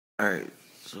Alright,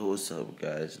 so what's up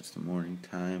guys? It's the morning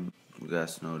time. We got a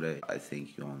snow day. I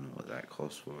think you all know what that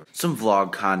calls for. Some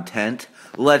vlog content.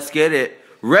 Let's get it.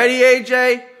 Ready,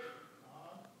 AJ?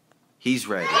 He's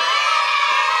ready.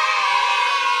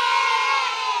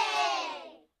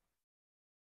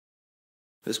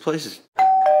 This place is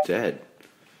dead.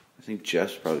 I think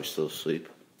Jeff's probably still asleep.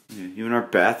 Yeah, even our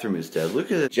bathroom is dead.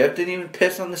 Look at it. Jeff didn't even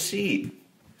piss on the seat.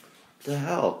 What the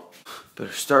hell?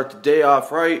 Better start the day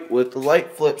off right with the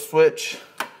light flip switch.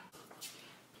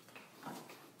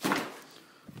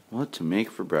 What to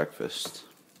make for breakfast?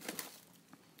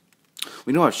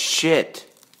 We don't have shit.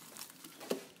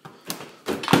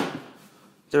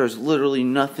 There is literally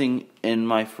nothing in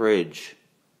my fridge.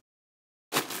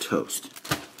 Toast.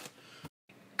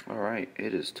 Alright,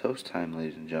 it is toast time,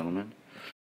 ladies and gentlemen.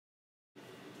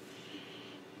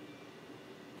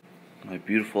 My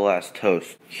beautiful ass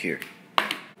toast. Here.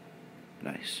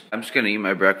 Nice. I'm just gonna eat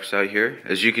my breakfast out here.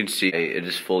 As you can see, it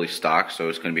is fully stocked, so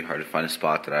it's gonna be hard to find a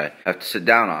spot that I have to sit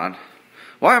down on.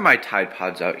 Why are my Tide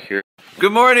Pods out here?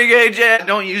 Good morning, AJ!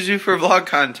 Don't use you for vlog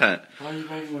content. Why are you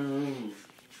making my room?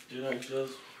 Dude, I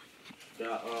just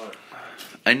got on.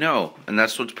 I know, and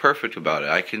that's what's perfect about it.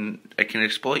 I can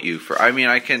exploit you for, I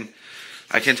can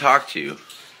talk to you.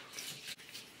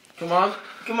 Come on,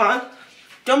 come on,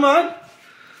 come on!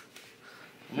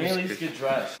 May at least get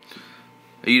dressed.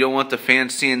 You don't want the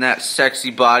fans seeing that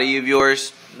sexy body of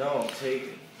yours? No, take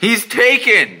it. He's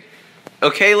taken!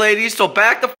 Okay, ladies, so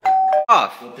back the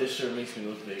off. But this shirt makes me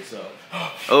look big, so.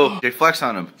 Oh, they flex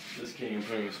on him. This King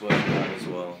Premium sweater on as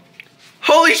well.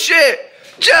 Holy shit!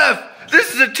 Jeff!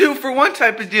 This is a 2-for-1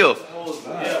 type of deal. What was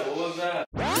that? Yeah, what was that?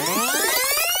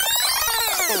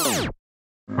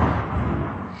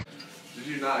 Did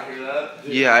you not hear that?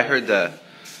 Yeah, I heard that.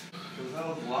 That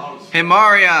was loud as fuck. Hey,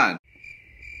 Marion!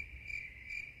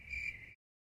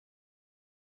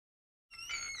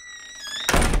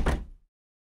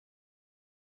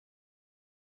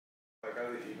 I got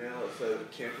an email that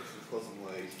said campus is closing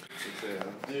late.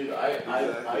 Dude, I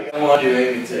got one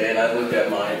today, and I looked at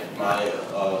my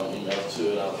email too,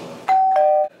 and I was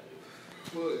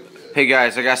like, Hey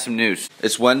guys, I got some news.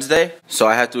 It's Wednesday, so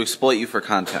I have to exploit you for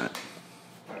content.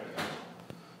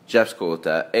 Jeff's cool with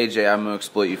that. AJ, I'm gonna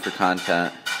exploit you for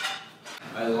content.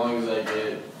 as long as I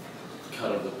get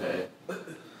cut of the pay.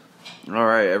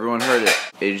 Alright, everyone heard it.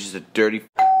 AJ's a dirty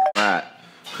rat.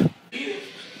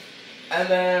 And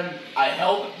then I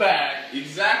held it back.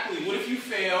 Exactly. What if you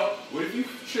fail? What if you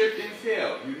tripped and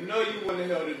failed? You know you wouldn't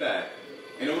have held it back.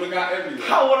 And it would have got everywhere.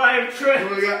 How would I have tripped? It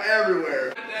would have got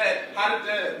everywhere. How did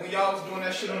that, when y'all was doing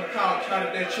that shit on the couch, how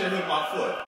did that shit hit my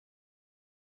foot?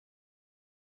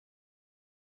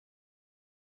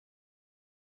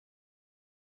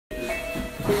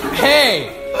 Hey!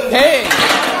 Hey!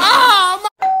 Ah! My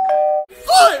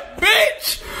foot,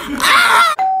 bitch!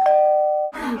 Ah!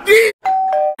 These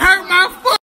hurt my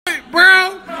foot,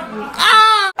 bro!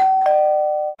 Ah!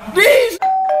 These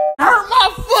hurt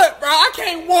my foot, bro! I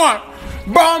can't walk!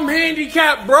 Bro, I'm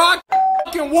handicapped, bro! I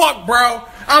can't walk, bro!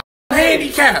 I'm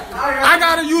handicapped! I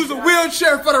gotta use a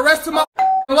wheelchair for the rest of my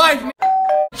life,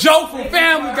 Joe from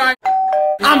Family Guy!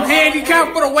 I'm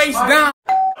handicapped for the waist down!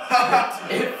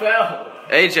 It fell.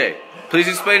 AJ, please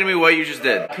explain to me what you just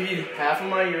did. I peed half of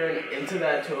my urine into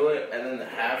that toilet and then the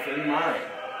half in mine.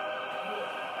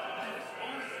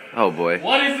 Oh boy.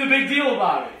 What is the big deal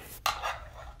about it?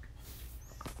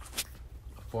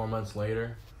 4 months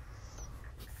later,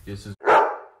 this is.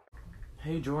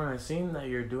 Hey Jordan, I've seen that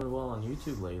you're doing well on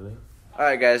YouTube lately.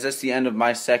 Alright guys, that's the end of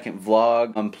my second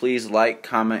vlog. Please like,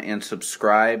 comment, and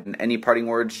subscribe. And any parting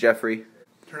words, Jeffrey?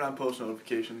 Turn on post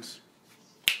notifications.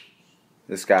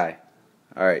 This guy.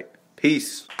 Alright,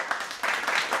 peace.